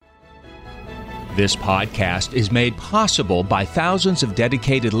This podcast is made possible by thousands of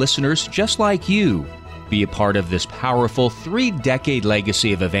dedicated listeners just like you. Be a part of this powerful 3-decade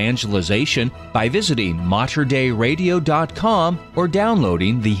legacy of evangelization by visiting materdeiradio.com or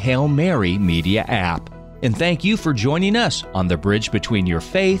downloading the Hail Mary Media app. And thank you for joining us on the bridge between your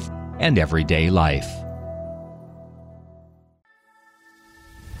faith and everyday life.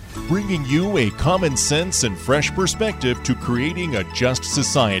 Bringing you a common sense and fresh perspective to creating a just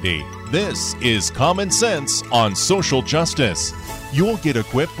society. This is Common Sense on Social Justice. You'll get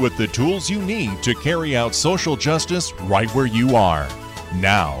equipped with the tools you need to carry out social justice right where you are.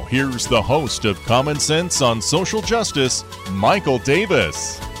 Now, here's the host of Common Sense on Social Justice, Michael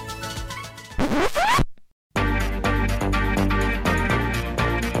Davis.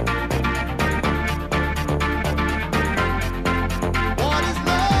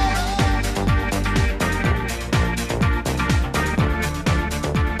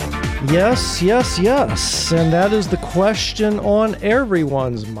 Yes. And that is the question on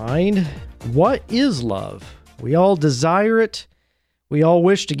everyone's mind. What is love? We all desire it. We all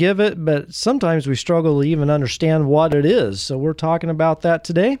wish to give it, but sometimes we struggle to even understand what it is. So we're talking about that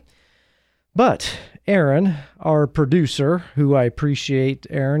today. But Aaron, our producer, who I appreciate,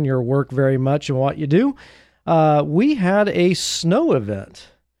 Aaron, your work very much and what you do, we had a snow event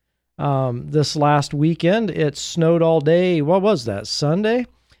this last weekend. It snowed all day. What was that, Sunday?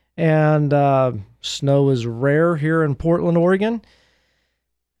 And snow is rare here in Portland, Oregon.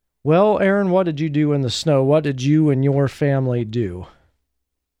 Well, Aaron, what did you do in the snow? What did you and your family do?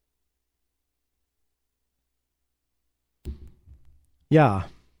 Yeah.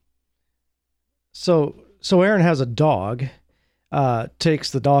 So Aaron has a dog,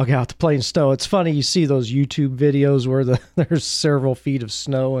 takes the dog out to play in snow. It's funny, you see those YouTube videos where there's several feet of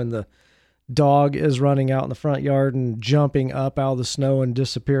snow and the dog is running out in the front yard and jumping up out of the snow and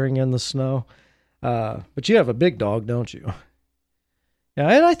disappearing in the snow. But you have a big dog, don't you? Yeah,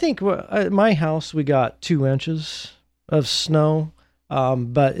 and I think at my house we got 2 inches of snow,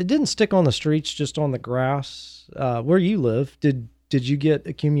 but it didn't stick on the streets, just on the grass. Where you live, did you get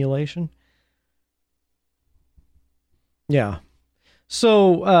accumulation? Yeah.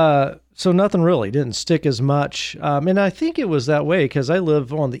 So nothing really didn't stick as much. And I think it was that way because I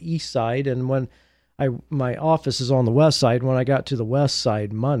live on the east side, and when my office is on the west side, when I got to the west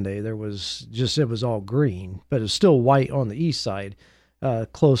side Monday, it was all green, but it was still white on the east side,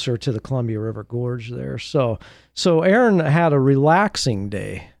 closer to the Columbia River Gorge there. So Aaron had a relaxing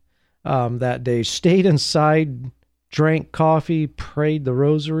day that day, stayed inside, drank coffee, prayed the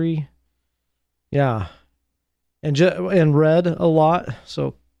rosary. Yeah. And read a lot.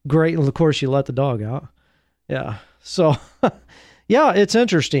 So great. And of course, you let the dog out. Yeah. So, yeah, it's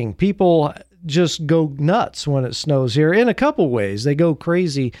interesting. People just go nuts when it snows here in a couple ways. They go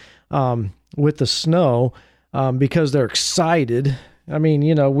crazy with the snow because they're excited. I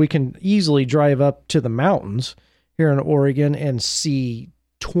mean, we can easily drive up to the mountains here in Oregon and see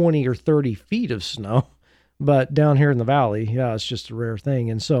 20 or 30 feet of snow. But down here in the valley, yeah, it's just a rare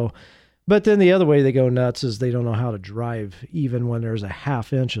thing. And so, but then the other way they go nuts is they don't know how to drive even when there's a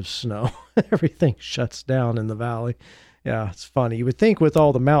 ½ inch of snow. Everything shuts down in the valley. Yeah, it's funny. You would think with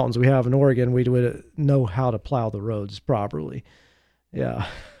all the mountains we have in Oregon, we would know how to plow the roads properly. Yeah.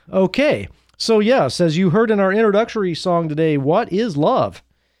 Okay. So yes, as you heard in our introductory song today, what is love?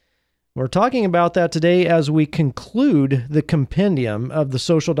 We're talking about that today as we conclude the compendium of the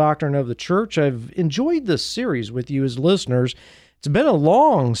social doctrine of the church. I've enjoyed this series with you as listeners. It's been a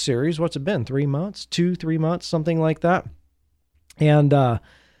long series. What's it been? 3 months? 3 months? Something like that. And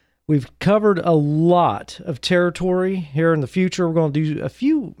we've covered a lot of territory. Here in the future, we're going to do a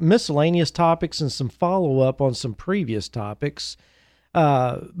few miscellaneous topics and some follow-up on some previous topics.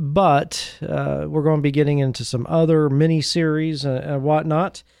 But we're going to be getting into some other mini-series and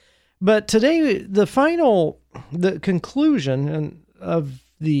whatnot. But today, the conclusion of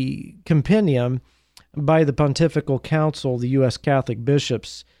the compendium by the Pontifical Council, the U.S. Catholic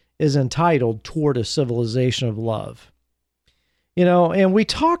bishops, is entitled Toward a Civilization of Love. And we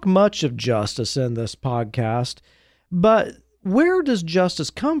talk much of justice in this podcast, but where does justice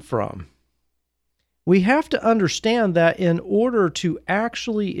come from? We have to understand that in order to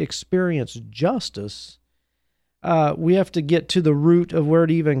actually experience justice, we have to get to the root of where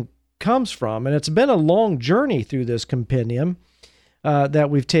it even comes from. And it's been a long journey through this compendium that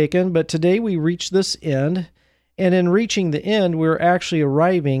we've taken, but today we reach this end, and in reaching the end, we're actually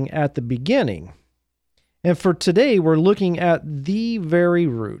arriving at the beginning. And for today, we're looking at the very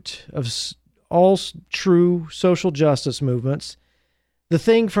root of all true social justice movements, the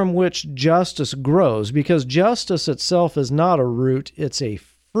thing from which justice grows, because justice itself is not a root, it's a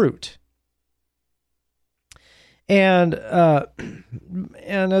fruit. And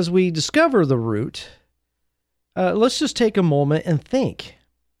as we discover the root, let's just take a moment and think.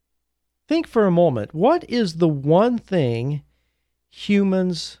 Think for a moment. What is the one thing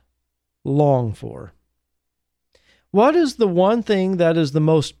humans long for? What is the one thing that is the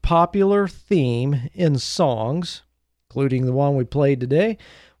most popular theme in songs, including the one we played today?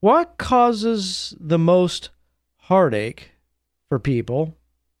 What causes the most heartache for people?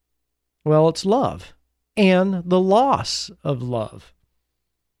 Well, it's love and the loss of love.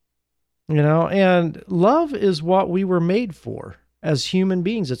 And love is what we were made for as human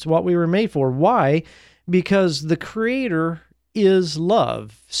beings. It's what we were made for. Why? Because the Creator is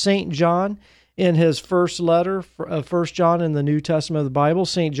love. St. John, in his first letter of 1 John in the New Testament of the Bible,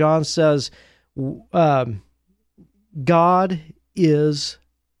 St. John says, God is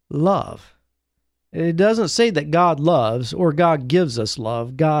love. It doesn't say that God loves or God gives us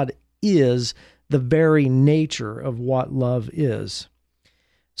love. God is the very nature of what love is.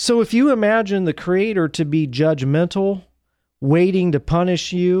 So if you imagine the Creator to be judgmental, waiting to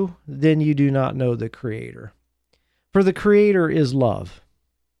punish you, then you do not know the Creator. For the Creator is love.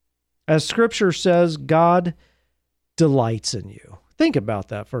 As Scripture says, God delights in you. Think about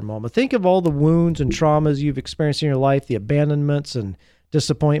that for a moment. Think of all the wounds and traumas you've experienced in your life, the abandonments and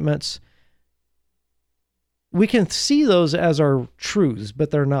disappointments. We can see those as our truths,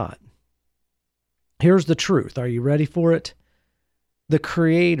 but they're not. Here's the truth. Are you ready for it? The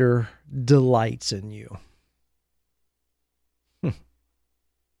Creator delights in you.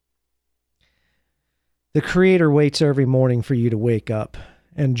 The Creator waits every morning for you to wake up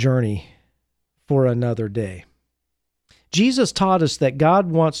and journey for another day. Jesus taught us that God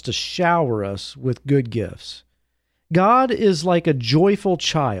wants to shower us with good gifts. God is like a joyful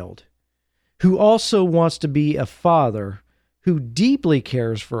child who also wants to be a father who deeply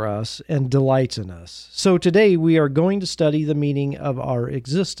cares for us and delights in us. So today we are going to study the meaning of our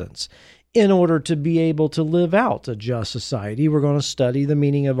existence. In order to be able to live out a just society, we're going to study the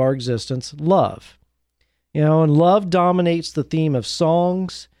meaning of our existence, love. And love dominates the theme of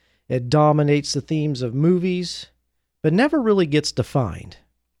songs, it dominates the themes of movies, but never really gets defined.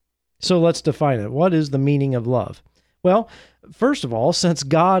 So let's define it. What is the meaning of love? Well, first of all, since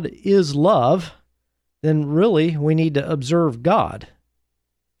God is love, then really we need to observe God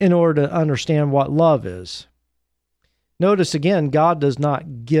in order to understand what love is. Notice again, God does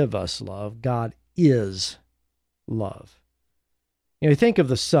not give us love. God is love. Think of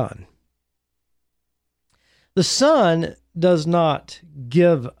the sun. The sun does not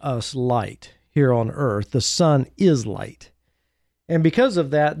give us light here on earth. The sun is light. And because of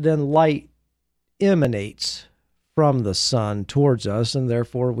that, then light emanates from the sun towards us, and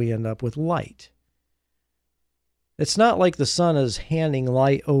therefore we end up with light. It's not like the sun is handing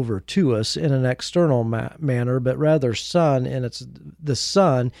light over to us in an external manner, but rather the sun in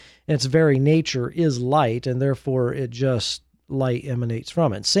its very nature is light, and therefore light emanates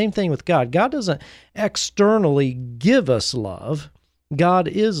from it. Same thing with God. God doesn't externally give us love. God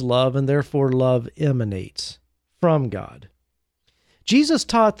is love, and therefore love emanates from God. Jesus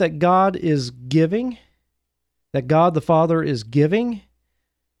taught that God is giving, that God the Father is giving,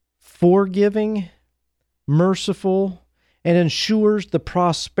 forgiving, merciful, and ensures the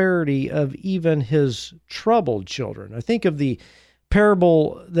prosperity of even his troubled children. I think of the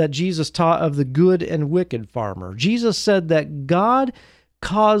parable that Jesus taught of the good and wicked farmer. Jesus said that God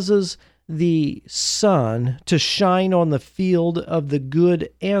causes the sun to shine on the field of the good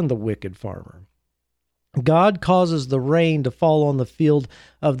and the wicked farmer. God causes the rain to fall on the field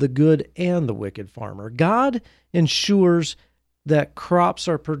of the good and the wicked farmer. God ensures that crops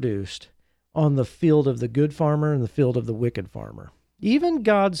are produced on the field of the good farmer and the field of the wicked farmer. Even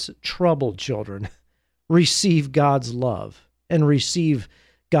God's troubled children receive God's love and receive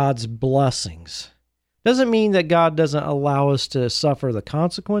God's blessings. Doesn't mean that God doesn't allow us to suffer the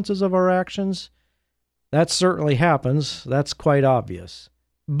consequences of our actions. That certainly happens. That's quite obvious.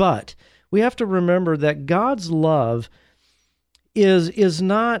 But we have to remember that God's love is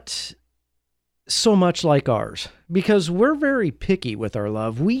not so much like ours, because we're very picky with our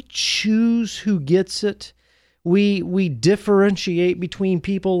love. We choose who gets it. We differentiate between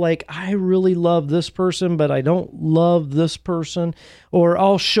people, like, I really love this person, but I don't love this person, or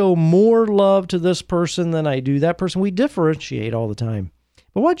I'll show more love to this person than I do that person. We differentiate all the time.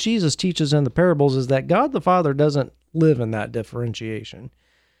 But what Jesus teaches in the parables is that God the Father doesn't live in that differentiation.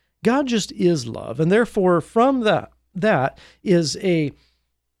 God just is love, and therefore from that is a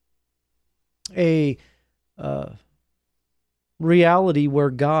reality where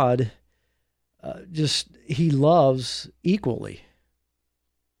God he loves equally.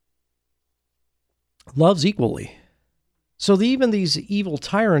 Loves equally. So even these evil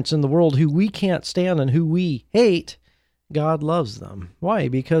tyrants in the world who we can't stand and who we hate, God loves them. Why?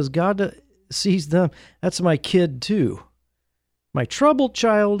 Because God sees them. That's my kid too. My troubled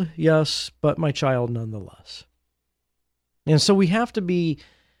child, yes, but my child nonetheless. And so we have to be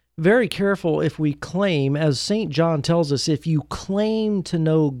very careful if we claim, as St. John tells us, if you claim to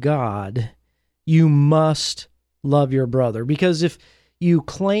know God, you must love your brother. Because if you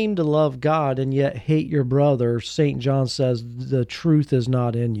claim to love God and yet hate your brother, St. John says the truth is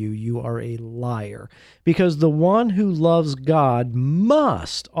not in you. You are a liar. Because the one who loves God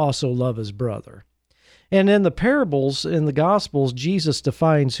must also love his brother. And in the parables, in the Gospels, Jesus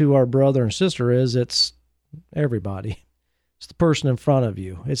defines who our brother and sister is. It's everybody. It's the person in front of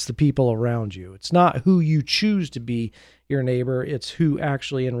you. It's the people around you. It's not who you choose to be your neighbor. It's who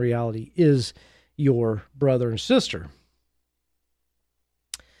actually in reality is your brother and sister.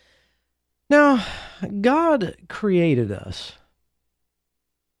 Now, God created us.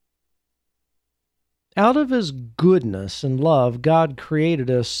 Out of his goodness and love, God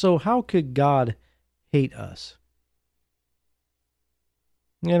created us. So how could God hate us?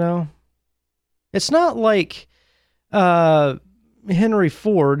 You know, it's not like Henry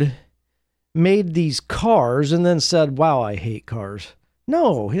Ford made these cars and then said, wow, I hate cars.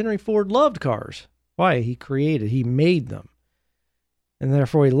 No, Henry Ford loved cars. Why? He made them. And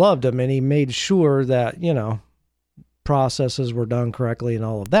therefore he loved them, and he made sure that, processes were done correctly and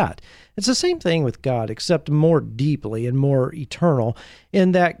all of that. It's the same thing with God, except more deeply and more eternal,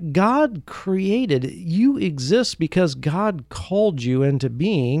 in that God created, you exist because God called you into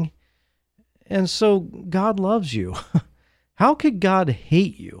being, and so God loves you. How could God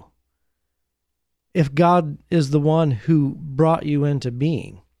hate you if God is the one who brought you into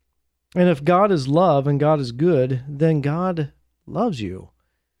being? And if God is love and God is good, then God loves you,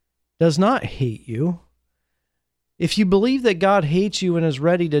 does not hate you. If you believe that God hates you and is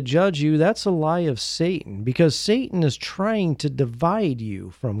ready to judge you, that's a lie of Satan, because Satan is trying to divide you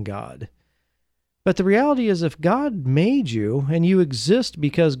from God. But the reality is, if God made you and you exist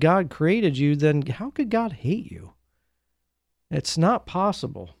because God created you, then how could God hate you? It's not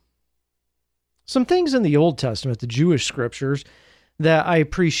possible. Some things in the Old Testament, the Jewish scriptures, that I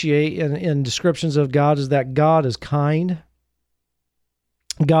appreciate in descriptions of God is that God is kind.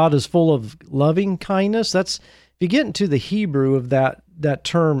 God is full of loving kindness. That's, if you get into the Hebrew of that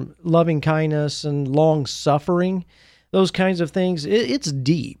term, loving kindness and long suffering, those kinds of things, it's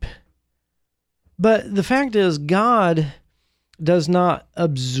deep. But the fact is, God does not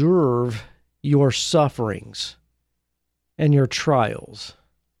observe your sufferings and your trials.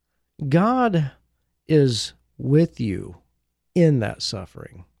 God is with you in that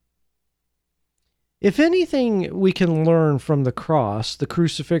suffering. If anything we can learn from the cross, the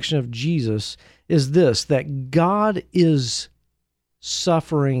crucifixion of Jesus, is this, that God is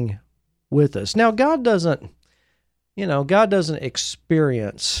suffering with us. Now, God doesn't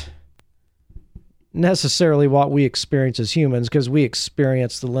experience necessarily what we experience as humans, because we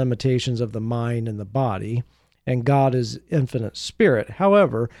experience the limitations of the mind and the body, and God is infinite spirit.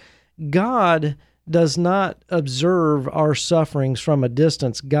 However, God does not observe our sufferings from a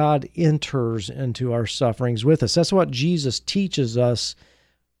distance. God enters into our sufferings with us. That's what Jesus teaches us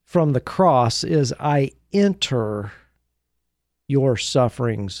from the cross, is I enter your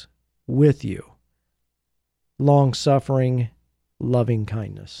sufferings with you. Long-suffering, loving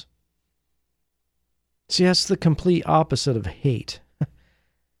kindness. See, that's the complete opposite of hate.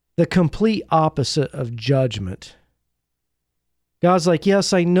 The complete opposite of judgment. God's like,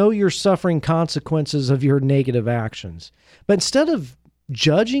 yes, I know you're suffering consequences of your negative actions. But instead of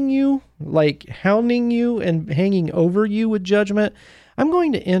judging you, like hounding you and hanging over you with judgment, I'm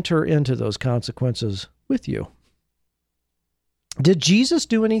going to enter into those consequences with you. Did Jesus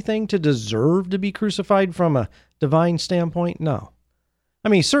do anything to deserve to be crucified from a divine standpoint? No. I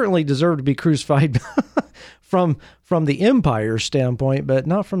mean, he certainly deserved to be crucified from the empire standpoint, but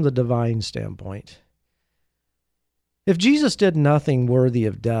not from the divine standpoint. If Jesus did nothing worthy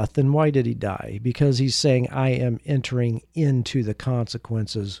of death, then why did he die? Because he's saying, I am entering into the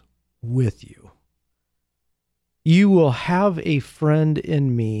consequences with you. You will have a friend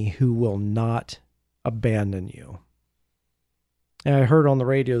in me who will not abandon you. And I heard on the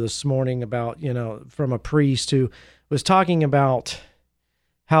radio this morning about, from a priest who was talking about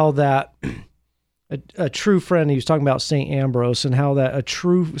how that a true friend, he was talking about St. Ambrose, and how that a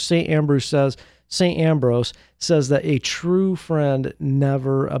true St. Ambrose says that a true friend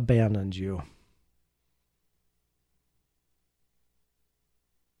never abandons you.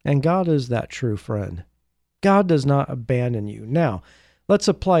 And God is that true friend. God does not abandon you. Now, let's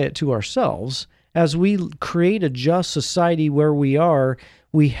apply it to ourselves as we create a just society where we are,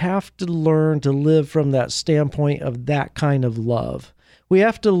 we have to learn to live from that standpoint of that kind of love. We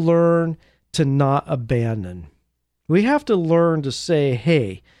have to learn to not abandon. We have to learn to say,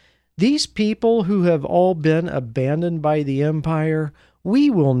 hey, these people who have all been abandoned by the empire, we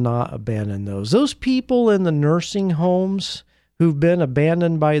will not abandon those. Those people in the nursing homes who've been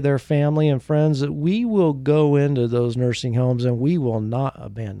abandoned by their family and friends, that we will go into those nursing homes and we will not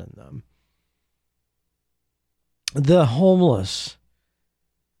abandon them. The homeless,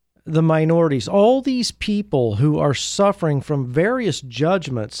 the minorities, all these people who are suffering from various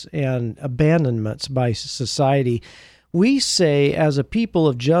judgments and abandonments by society, we say as a people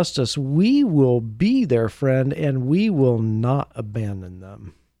of justice, we will be their friend and we will not abandon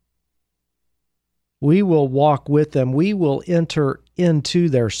them. We will walk with them. We will enter into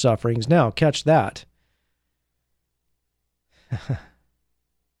their sufferings. Now, catch that.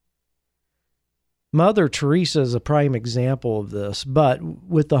 Mother Teresa is a prime example of this, but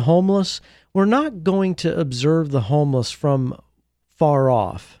with the homeless, we're not going to observe the homeless from far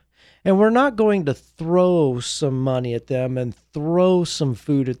off. And we're not going to throw some money at them and throw some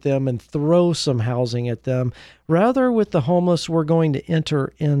food at them and throw some housing at them. Rather, with the homeless, we're going to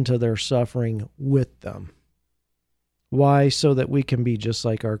enter into their suffering with them. Why? So that we can be just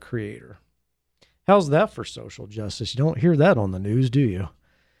like our Creator. How's that for social justice? You don't hear that on the news, do you?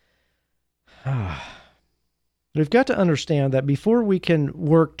 We've got to understand that before we can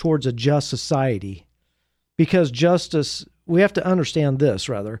work towards a just society, because justice, we have to understand this,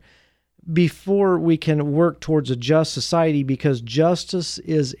 rather, before we can work towards a just society, because justice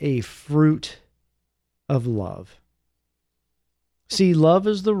is a fruit of love. See, love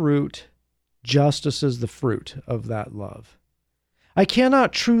is the root, justice is the fruit of that love. I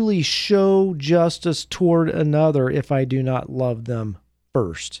cannot truly show justice toward another if I do not love them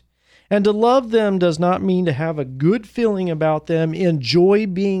first. And to love them does not mean to have a good feeling about them, enjoy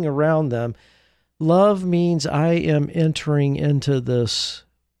being around them. Love means I am entering into this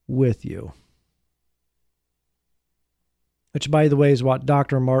with you. Which, by the way, is what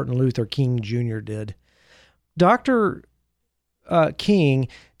Dr. Martin Luther King Jr. did. Dr. King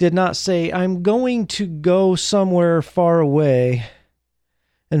did not say, I'm going to go somewhere far away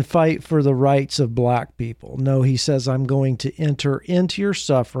and fight for the rights of black people. No, he says, I'm going to enter into your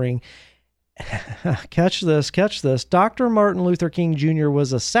suffering. Catch this. Dr. Martin Luther King Jr.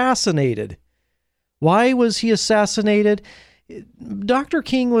 was assassinated. Why was he assassinated? Dr.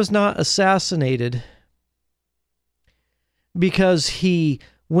 King was not assassinated because he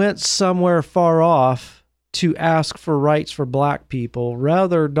went somewhere far off to ask for rights for black people.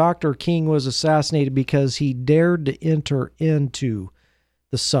 Rather, Dr. King was assassinated because he dared to enter into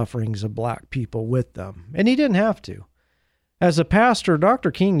the sufferings of black people with them. And he didn't have to. As a pastor, Dr.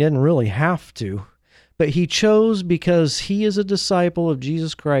 King didn't really have to, but he chose because he is a disciple of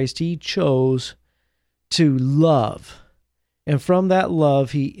Jesus Christ. He chose to love. And from that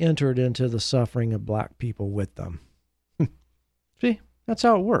love, he entered into the suffering of black people with them. See, that's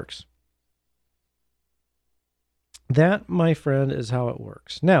how it works. That, my friend, is how it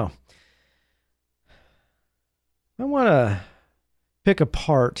works. Now, I want to pick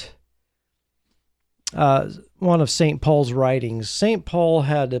apart one of St. Paul's writings. St. Paul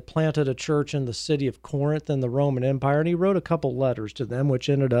had planted a church in the city of Corinth in the Roman Empire, and he wrote a couple letters to them, which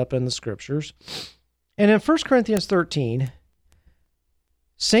ended up in the scriptures. And in 1 Corinthians 13,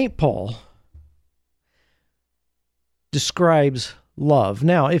 St. Paul describes love.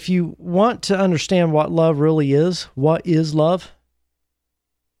 Now, if you want to understand what love really is, what is love?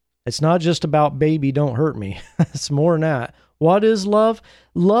 It's not just about baby, don't hurt me. It's more than that. What is love?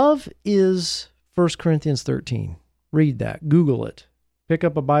 Love is 1 Corinthians 13. Read that. Google it. Pick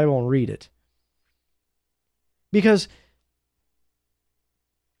up a Bible and read it. Because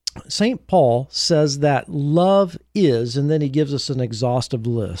St. Paul says that love is, and then he gives us an exhaustive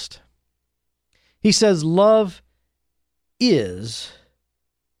list. He says love is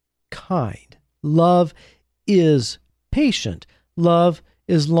kind. Love is patient. Love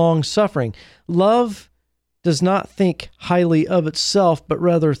is long-suffering. Love does not think highly of itself, but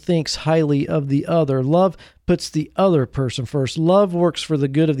rather thinks highly of the other. Love puts the other person first. Love works for the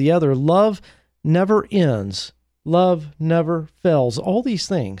good of the other. Love never ends. Love never fails. All these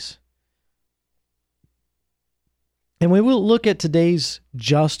things. And we will look at today's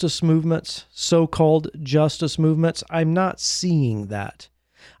justice movements, so-called justice movements. I'm not seeing that.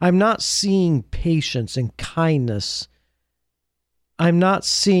 I'm not seeing patience and kindness. I'm not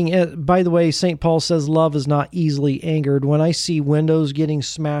seeing it. By the way, St. Paul says love is not easily angered. When I see windows getting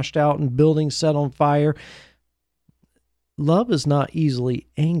smashed out and buildings set on fire, love is not easily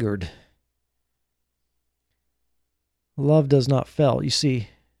angered. Love does not fail. You see,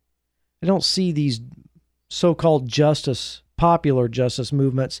 I don't see these so-called popular justice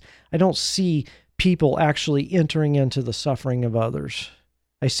movements. I don't see people actually entering into the suffering of others.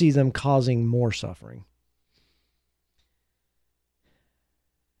 I see them causing more suffering.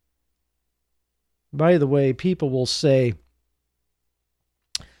 By the way, people will say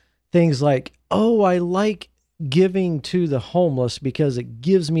things like, oh, I like giving to the homeless because it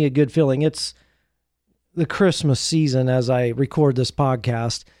gives me a good feeling. It's the Christmas season as I record this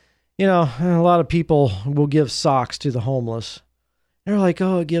podcast. You know, a lot of people will give socks to the homeless. They're like,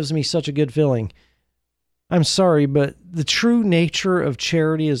 oh, it gives me such a good feeling. I'm sorry, but the true nature of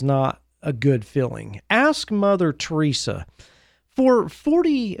charity is not a good feeling. Ask Mother Teresa. For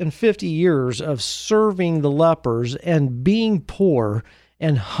 40 and 50 years of serving the lepers and being poor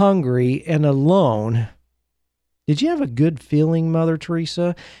and hungry and alone, did you have a good feeling, Mother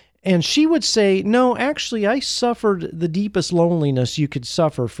Teresa? And she would say, no, actually, I suffered the deepest loneliness you could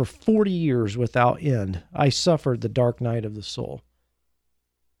suffer for 40 years without end. I suffered the dark night of the soul.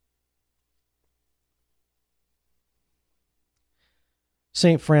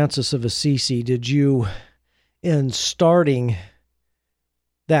 St. Francis of Assisi, did you, in starting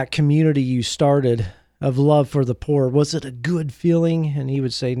that community you started of love for the poor, was it a good feeling? And he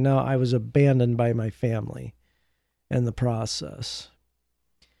would say, no, I was abandoned by my family in the process.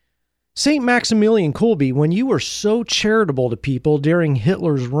 St. Maximilian Kolbe, when you were so charitable to people during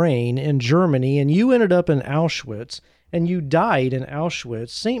Hitler's reign in Germany and you ended up in Auschwitz and you died in Auschwitz,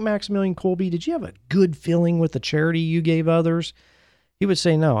 St. Maximilian Kolbe, did you have a good feeling with the charity you gave others? He would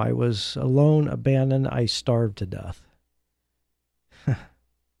say, no, I was alone, abandoned, I starved to death.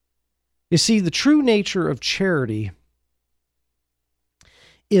 You see, the true nature of charity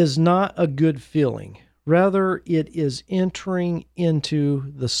is not a good feeling. Rather, it is entering into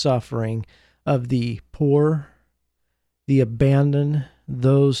the suffering of the poor, the abandoned,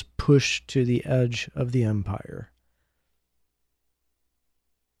 those pushed to the edge of the empire.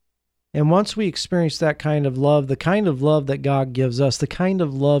 And once we experience that kind of love, the kind of love that God gives us, the kind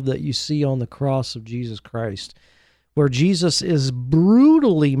of love that you see on the cross of Jesus Christ, where Jesus is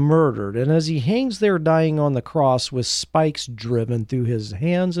brutally murdered, and as he hangs there dying on the cross with spikes driven through his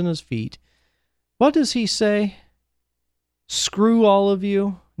hands and his feet, what does he say? Screw all of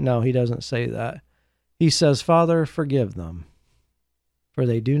you? No, he doesn't say that. He says, Father, forgive them, for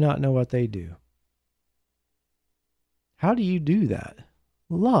they do not know what they do. How do you do that?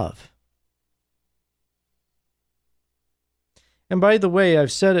 Love. And by the way,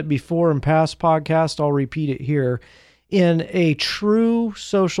 I've said it before in past podcasts, I'll repeat it here. In a true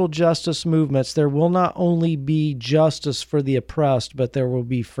social justice movement, there will not only be justice for the oppressed, but there will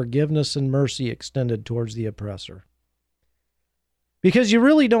be forgiveness and mercy extended towards the oppressor. Because you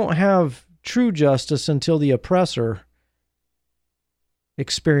really don't have true justice until the oppressor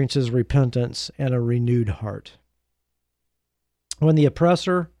experiences repentance and a renewed heart. When the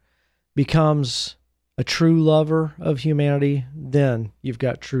oppressor becomes a true lover of humanity, then you've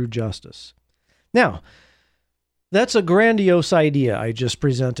got true justice. Now, that's a grandiose idea I just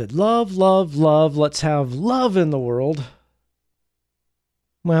presented. Love, love, love. Let's have love in the world.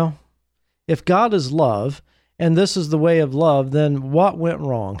 Well, if God is love, and this is the way of love, then what went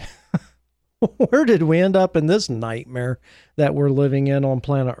wrong? Where did we end up in this nightmare that we're living in on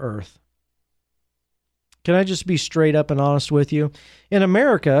planet Earth? Can I just be straight up and honest with you? In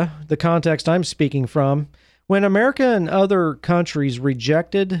America, the context I'm speaking from, when America and other countries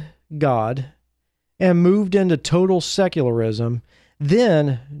rejected God and moved into total secularism,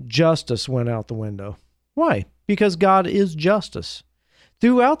 then justice went out the window. Why? Because God is justice.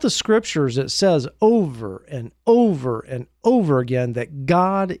 Throughout the scriptures, it says over and over and over again that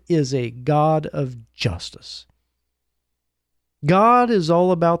God is a God of justice. God is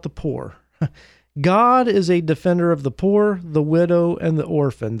all about the poor. God is a defender of the poor, the widow, and the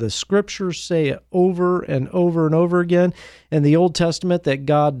orphan. The scriptures say it over and over and over again in the Old Testament that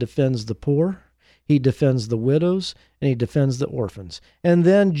God defends the poor, he defends the widows, and he defends the orphans. And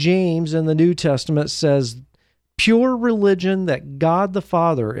then James in the New Testament says, pure religion that God the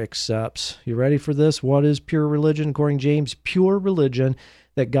Father accepts. You ready for this? What is pure religion? According to James, pure religion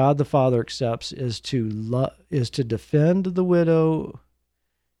that God the Father accepts is to defend the widow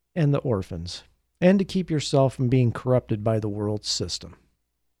and the orphans, and to keep yourself from being corrupted by the world system.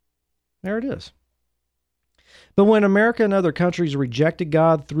 There it is. But when America and other countries rejected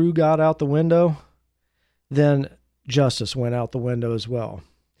God, threw God out the window, then justice went out the window as well.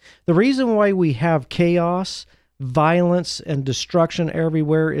 The reason why we have chaos, violence, and destruction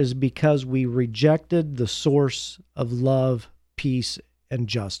everywhere is because we rejected the source of love, peace, and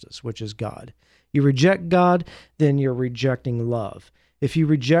justice, which is God. You reject God, then you're rejecting love. If you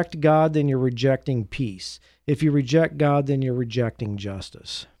reject God, then you're rejecting peace. If you reject God, then you're rejecting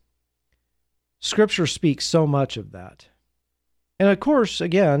justice. Scripture speaks so much of that. And of course,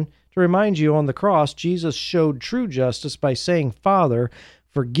 again, to remind you, on the cross, Jesus showed true justice by saying, Father,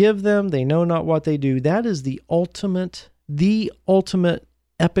 forgive them, they know not what they do. That is the ultimate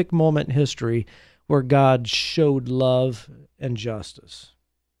epic moment in history where God showed love and justice.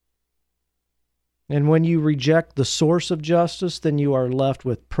 And when you reject the source of justice, then you are left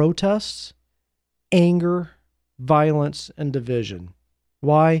with protests, anger, violence, and division.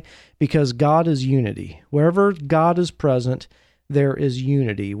 Why? Because God is unity. Wherever God is present, there is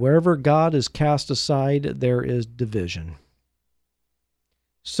unity. Wherever God is cast aside, there is division.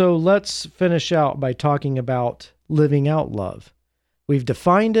 So let's finish out by talking about living out love. We've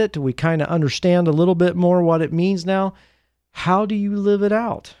defined it. We kind of understand a little bit more what it means now. How do you live it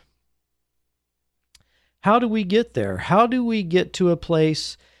out? How do we get there? How do we get to a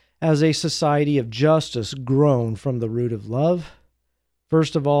place as a society of justice grown from the root of love?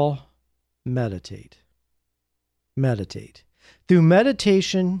 First of all, meditate. Meditate. Through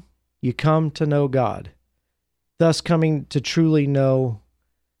meditation, you come to know God, thus coming to truly know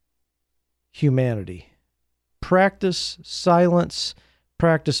humanity. Practice silence,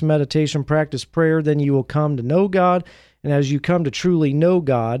 practice meditation, practice prayer, then you will come to know God. And as you come to truly know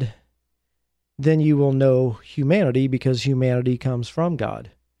God, then you will know humanity, because humanity comes from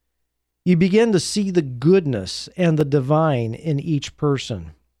God. You begin to see the goodness and the divine in each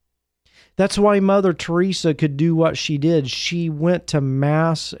person. That's why Mother Teresa could do what she did. She went to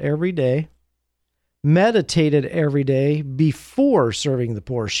Mass every day, meditated every day before serving the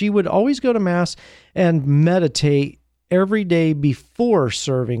poor. She would always go to Mass and meditate every day before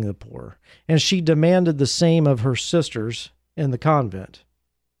serving the poor. And she demanded the same of her sisters in the convent.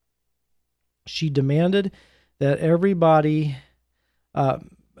 She demanded that everybody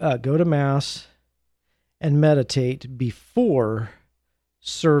go to Mass and meditate before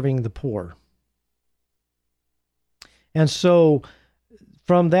serving the poor. And so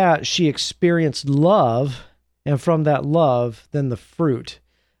from that, she experienced love, and from that love, then the fruit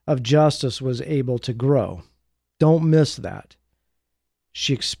of justice was able to grow. Don't miss that.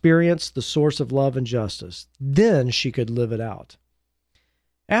 She experienced the source of love and justice. Then she could live it out.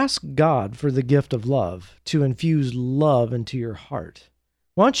 Ask God for the gift of love, to infuse love into your heart.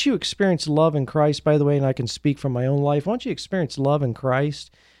 Once you experience love in Christ, by the way, and I can speak from my own life, once you experience love in Christ,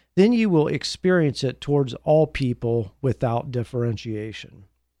 then you will experience it towards all people without differentiation.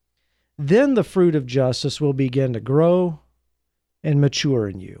 Then the fruit of justice will begin to grow and mature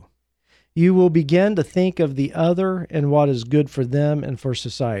in you. You will begin to think of the other and what is good for them and for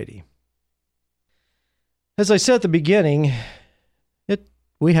society. As I said at the beginning,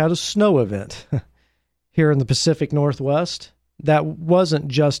 we had a snow event here in the Pacific Northwest. That wasn't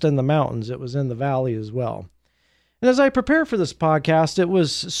just in the mountains, it was in the valley as well. And as I prepare for this podcast, it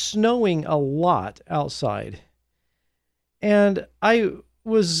was snowing a lot outside. And I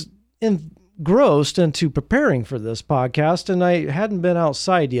was engrossed into preparing for this podcast, and I hadn't been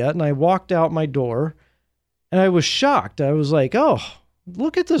outside yet, and I walked out my door, and I was shocked. I was like, oh,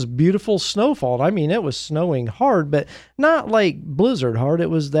 look at this beautiful snowfall. I mean, it was snowing hard, but not like blizzard hard.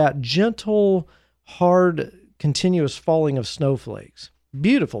 It was that gentle, hard, continuous falling of snowflakes.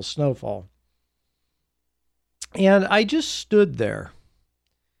 Beautiful snowfall. And I just stood there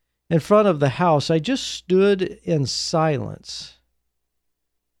in front of the house. I just stood in silence.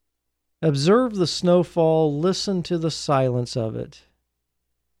 Observed the snowfall, listened to the silence of it.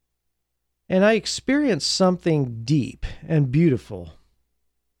 And I experienced something deep and beautiful.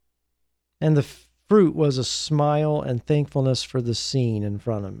 And the fruit was a smile and thankfulness for the scene in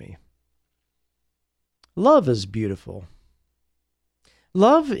front of me. Love is beautiful.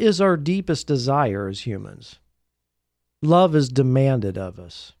 Love is our deepest desire as humans. Love is demanded of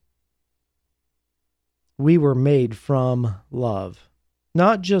us. We were made from love.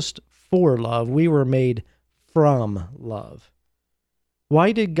 Not just for love, we were made from love.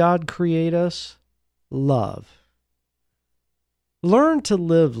 Why did God create us? Love. Learn to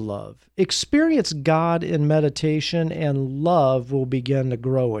live love. Experience God in meditation, and love will begin to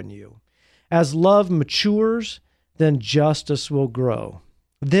grow in you. As love matures, then justice will grow.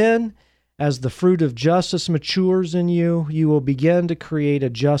 Then, as the fruit of justice matures in you, you will begin to create a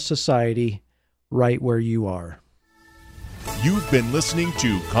just society right where you are. You've been listening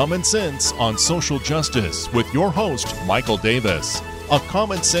to Common Sense on Social Justice with your host, Michael Davis. A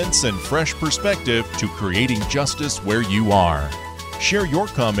common sense and fresh perspective to creating justice where you are. Share your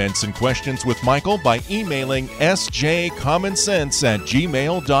comments and questions with Michael by emailing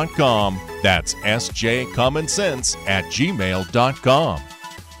sjcommonsense@gmail.com. That's sjcommonsense@gmail.com.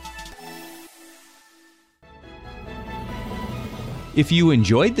 If you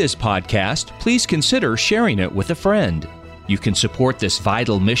enjoyed this podcast, please consider sharing it with a friend. You can support this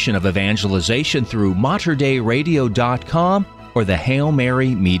vital mission of evangelization through materdeiradio.com or the Hail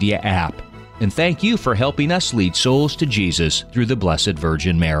Mary Media app. And thank you for helping us lead souls to Jesus through the Blessed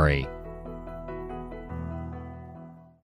Virgin Mary.